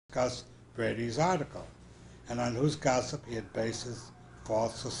discuss Brady's article, and on whose gossip he had based his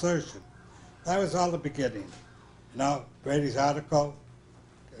false assertion. That was all the beginning. You know, Brady's article,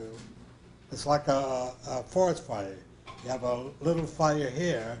 uh, it's like a forest fire. You have a little fire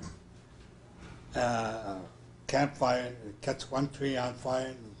here, campfire, it catch one tree on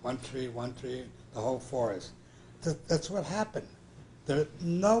fire, one tree, the whole forest. That's what happened.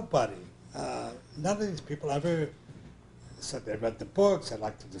 Nobody, none of these people ever said they read the books, they'd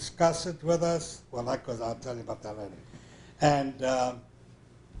like to discuss it with us. Well, that goes, I'll tell you about that later. And, um,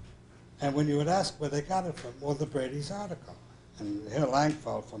 and when you would ask where they got it from, well, the Brady's article. And here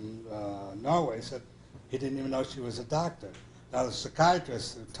Langfeld from Norway said he didn't even know she was a doctor. Now the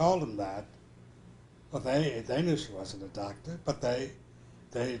psychiatrist who told him that, well, they knew she wasn't a doctor, but they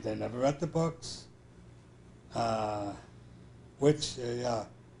never read the books, which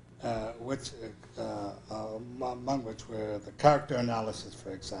among which were the character analysis,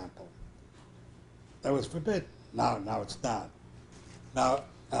 for example. That was forbidden. Now it's not. Now,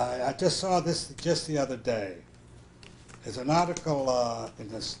 I just saw this just the other day. There's an article in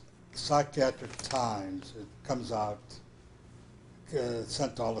the Psychiatric Times. It comes out,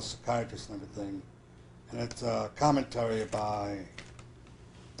 sent to all the psychiatrists and everything, and it's a commentary by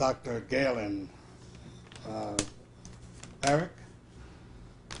Dr. Galen. Eric?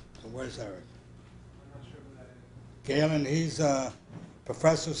 Where's Eric? I'm not sure who that is. Galen, he's a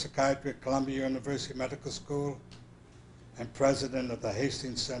professor of psychiatry at Columbia University Medical School and president of the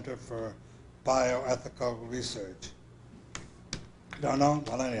Hastings Center for Bioethical Research. Don't know?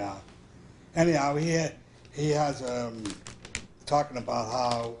 Well, anyhow, he has talking about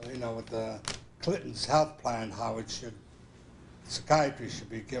how, you know, with the Clinton's health plan, how psychiatry should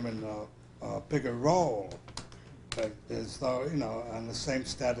be given a bigger role, as though, you know, on the same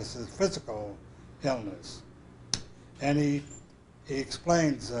status as physical illness. And he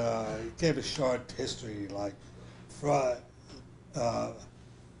explains, he gave a short history, like Freud,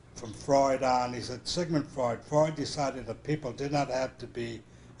 from Freud on. He said, Sigmund Freud decided that people did not have to be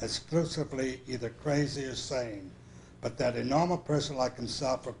exclusively either crazy or sane, but that a normal person like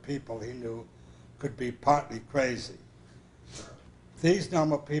himself or people he knew could be partly crazy. These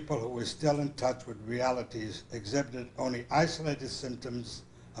normal people who were still in touch with realities exhibited only isolated symptoms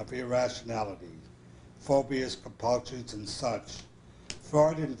of irrationality, phobias, compulsions, and such.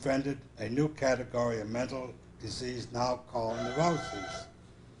 Freud invented a new category of mental disease now called neuroses,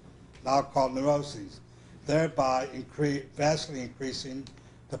 thereby vastly increasing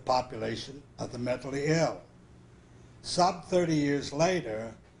the population of the mentally ill. Some 30 years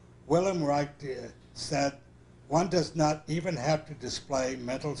later, Wilhelm Reich said, one does not even have to display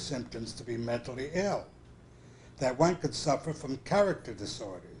mental symptoms to be mentally ill, that one could suffer from character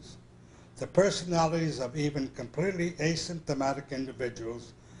disorders. The personalities of even completely asymptomatic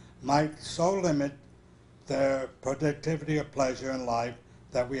individuals might so limit their productivity or pleasure in life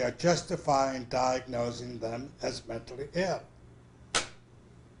that we are justifying diagnosing them as mentally ill.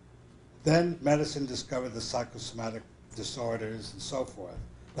 Then medicine discovered the psychosomatic disorders and so forth.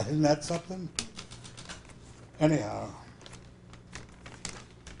 But isn't that something? Anyhow,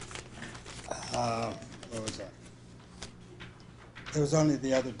 what was that? It was only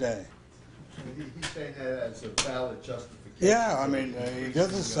the other day. He's saying that as a valid justification. Yeah, I mean, he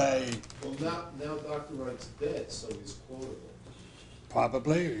doesn't say. Well, now Dr. Wright's dead, so he's quotable.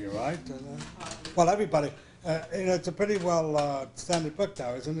 Probably, you're right. Well, everybody, you know, it's a pretty well standard book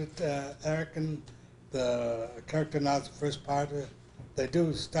now, isn't it, Eric? And the character now is the first part. They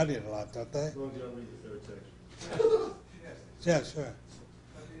do study it a lot, don't they? As long as you don't read the third section. Yes. Yeah, sure.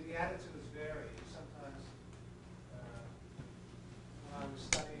 But the attitudes vary. Sometimes, when I was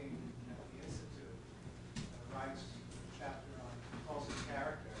studying at the Institute, Wright's chapter on compulsive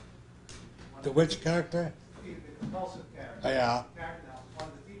character. The which character? The compulsive character. Oh, yeah. Character analysis. One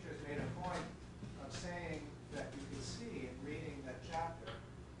of the teachers made a point of saying that you could see in reading that chapter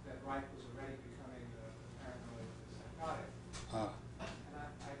that Wright was already becoming a paranoid psychotic. And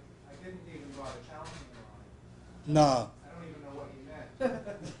I didn't even bother challenging him on it. No. I don't even know what he meant.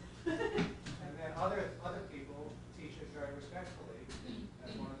 And then other people teach it very respectfully as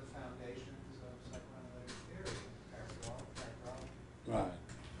one of the foundations of psychoanalytic theory, characterology. Right.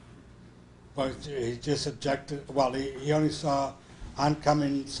 But he just objected, well, he only saw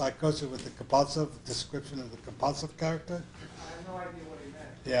oncoming psychosis with the compulsive, description of the compulsive character? I have no idea what he meant.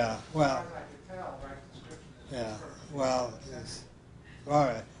 Yeah, well. As far as I could tell, Wright's description is Yeah, perfect. well, all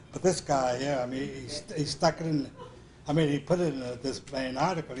right. But this guy here, I mean, he stuck it in, I mean, he put it in this main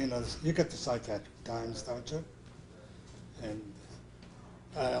article, you know, you get the Psychiatric Times, don't you? And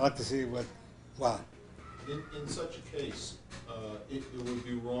I'd like to see what? Yeah, In such a case, it would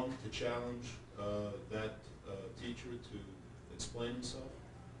be wrong to challenge that teacher to explain himself?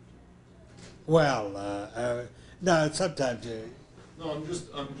 Well, no, sometimes No,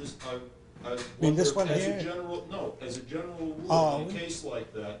 I mean, this wonder, one as here? a general, no, as a general rule, Oh, in a case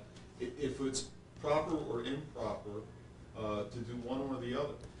like that, if it's proper or improper, to do one or the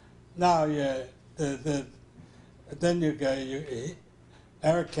other. no, yeah, then you go,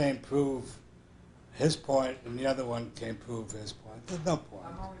 Eric can't prove his point, and the other one can't prove his point. There's no point.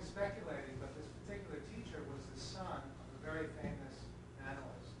 I'm only speculating, but this particular teacher was the son of a very famous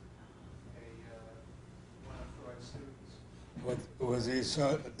analyst, one of Freud's students. Was he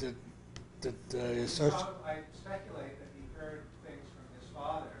so? Did he search? I speculate that he heard things from his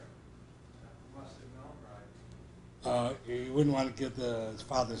father, who must have known Reich. You wouldn't want to give his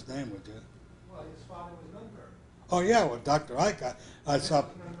father's name, would you? Well, his father was Nürnberg. Oh yeah, well, Dr. Ike, I saw. This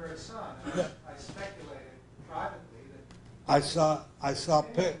was Nürnberg's son. And Yeah. I speculated privately that I saw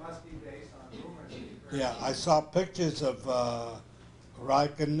it must be based on rumors that he heard. Yeah, I saw pictures of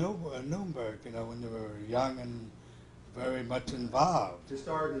Reich and Nuremberg, you know, when they were young and very much involved.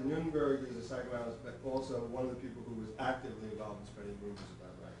 Historically, Nuremberg is a psychoanalyst, but also one of the people who was actively involved in spreading rumors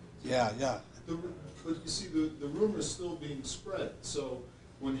about Reich. Yeah, yeah. But you see, the rumor is still being spread. So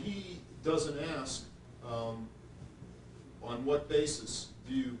when he doesn't ask, on what basis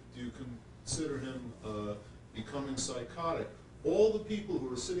do you consider him becoming psychotic? All the people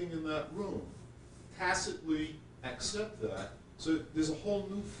who are sitting in that room tacitly accept that. So there's a whole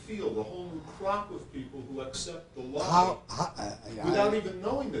new field, a whole new crop of people who accept the lie without even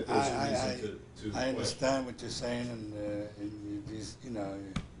knowing that there's a reason to I question. understand what you're saying, and you know,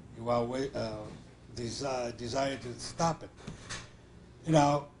 you are desire to stop it. You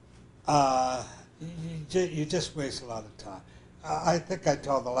know, you just waste a lot of time. I think I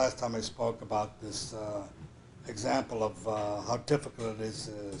told the last time I spoke about this example of how difficult it is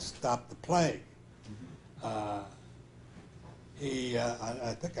to stop the plague. I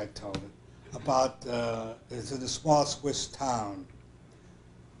think I told it about, it's in a small Swiss town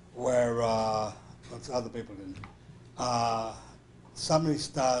where, other people didn't, some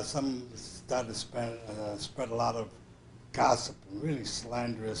started to spread a lot of gossip and really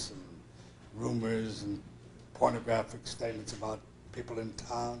slanderous and rumors and pornographic statements about people in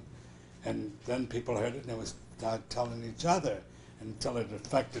town. And then people heard it and they would start telling each other until it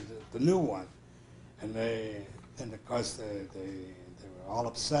affected the new one. And of course they were all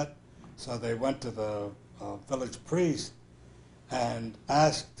upset. So they went to the village priest and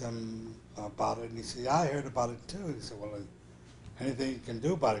asked him about it. And he said, I heard about it too. He said, well, anything you can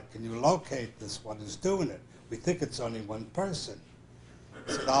do about it? Can you locate this one who's doing it? We think it's only one person.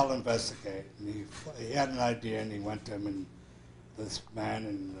 He said, I'll investigate. And he had an idea, and he went to him, and this man,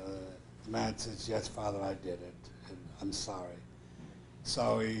 and the man says, yes, Father, I did it, and I'm sorry.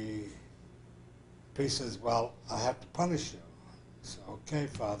 So the priest says, well, I have to punish you. He said, okay,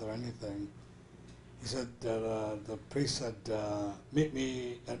 Father, anything. He said, the priest said, meet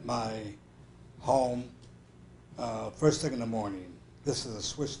me at my home first thing in the morning. This is a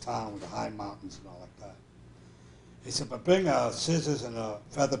Swiss town with high mountains and all like that. He said, but bring scissors and a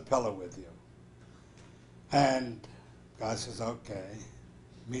feather pillow with you. And guy says, okay.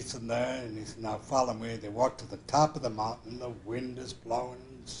 Meets him there, and he said, now follow me. They walk to the top of the mountain. The wind is blowing,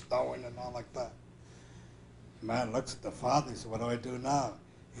 snowing, and all like that. The man looks at the father. He said, what do I do now?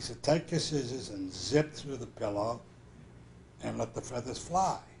 He said, take your scissors and zip through the pillow and let the feathers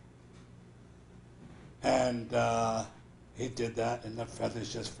fly. And he did that, and the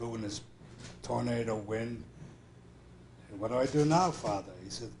feathers just flew in this tornado wind. And what do I do now, Father? He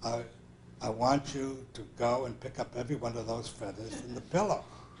said, I want you to go and pick up every one of those feathers from the pillow.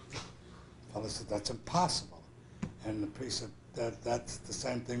 The fellow said, that's impossible. And the priest said, that's the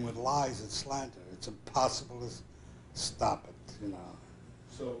same thing with lies and slander. It's impossible to stop it, you know.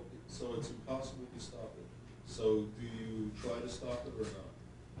 So it's impossible to stop it. So do you try to stop it or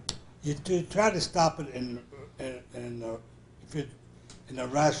not? You do try to stop it in a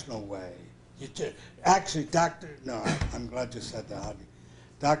rational way. Actually, I'm glad you said that, Harvey.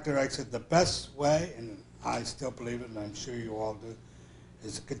 Dr. X said the best way, and I still believe it, and I'm sure you all do,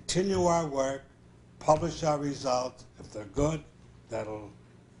 is to continue our work, publish our results. If they're good, that'll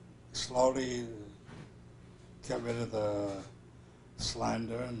slowly get rid of the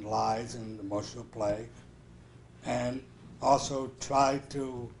slander and lies and emotional plague, and also try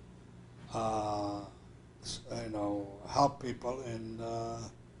to help people in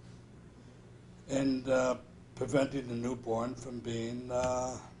preventing the newborn from being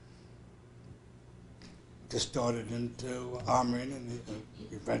distorted into armoring and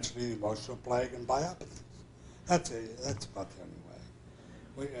eventually emotional plague and biopathies. That's about the only way.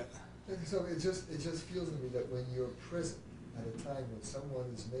 We, And so it just feels to me that when you're present at a time when someone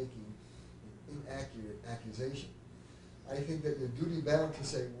is making an inaccurate accusation, I think that you're duty bound to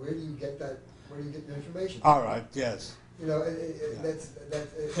say, where do you get that? Where do you get your information? all right, yes. You know, Yeah. that's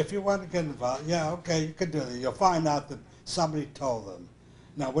If you want to get involved, yeah, okay, you can do that. You'll find out that somebody told them.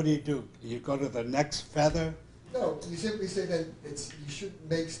 Now, what do? You go to the next feather? no. You simply say that you should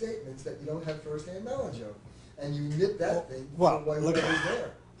make statements that you don't have first-hand knowledge of, and you nip that thing Well, for look whatever's at-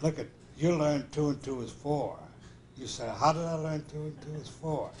 there. Look at, you learned 2 and 2 is 4. You say, how did I learn 2 and 2 is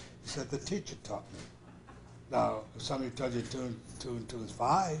 4? You said, the teacher taught me. Now, if somebody told you 2 and 2 is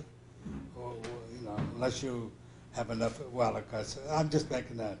 5, or, you know, unless you have enough, well, of course, I'm just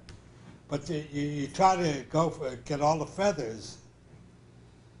making that. But you try to get all the feathers,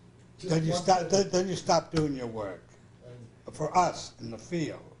 Just then you one stop. feather. Then you stop doing your work. And For us in the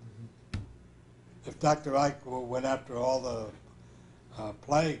field, if Dr. Ike went after all the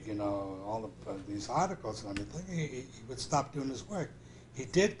plague, you know, all of these articles and everything, he would stop doing his work. He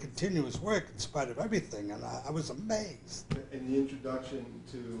did continue his work in spite of everything, and I was amazed. In the introduction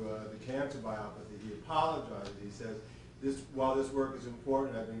to the cancer biopathy, he apologized. He says, while this work is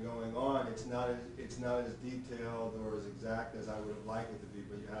important, I've been going on, it's not as detailed or as exact as I would have liked it to be,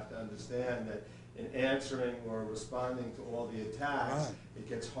 but you have to understand that in answering or responding to all the attacks, Right. it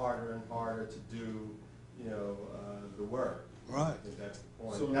gets harder and harder to do, you know, the work. Right. I think that's the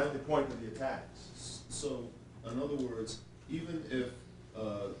point. So- That's the point of the attacks. So, in other words, even if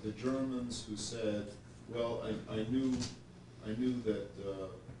the Germans who said, well, I knew that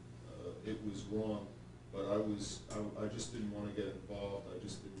it was wrong, but I just didn't want to get involved. I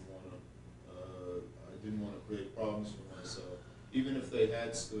just didn't want to. I didn't want to create problems for myself. Even if they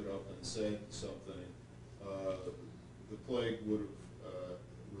had stood up and said something, the plague would have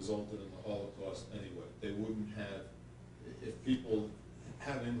resulted in the Holocaust anyway. They wouldn't have, if people,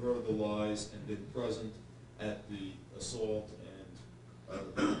 having heard the lies and been present at the assault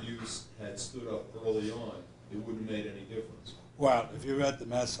and the abuse, had stood up early on, it wouldn't have made any difference. Well, if you read The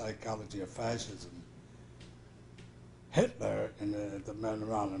Mass Psychology of Fascism, Hitler and the men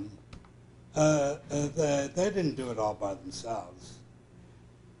around him, they didn't do it all by themselves.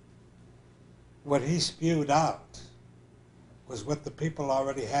 What he spewed out was what the people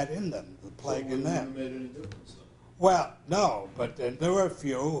already had in them, the plague So it in wouldn't them. have made any difference then. Well, no, but there were a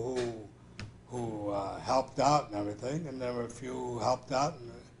few who helped out and everything, and there were a few who helped out,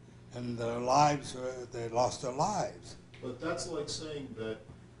 and their lives they lost their lives. But that's like saying that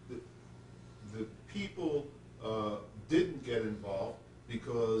the people didn't get involved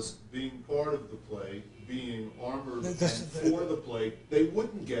because being part of the plague, being armored and for the plague, they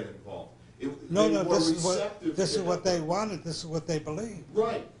wouldn't get involved. No, They no, were this receptive is to what they help. wanted. This is what they believed.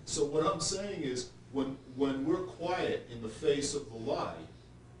 Right. So what I'm saying is, when we're quiet in the face of the lie,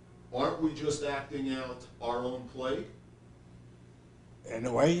 aren't we just acting out our own plague? In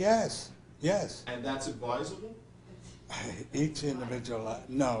a way, yes, yes. And that's advisable? Each individual,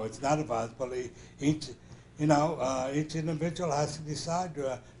 no, it's not advisable. Each individual has to decide.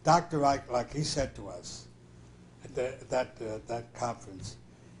 Dr. Ike, like he said to us at that conference,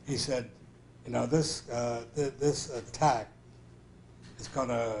 he said, you know, this attack is going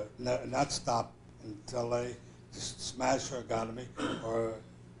to not stop until they just smash our economy or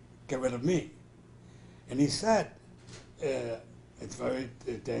get rid of me. And he said, it's very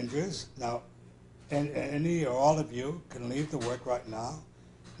dangerous. Now, any or all of you can leave the work right now,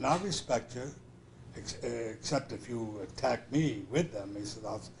 and I'll respect you, except if you attack me with them. He said,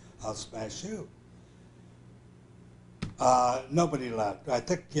 I'll smash you. Nobody left. I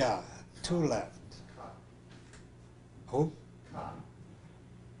think, 2 left. Cop. Who? Cop.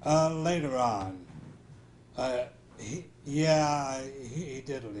 Later on. He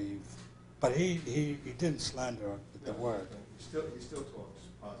did leave, but he didn't slander the word. He still talks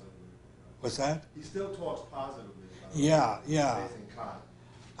positively. What's that? He still talks positively about Yeah. Nathan Cott.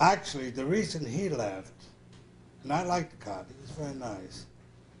 Actually, the reason he left, and I liked Cott, he was very nice.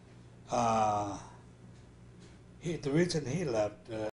 The reason he left,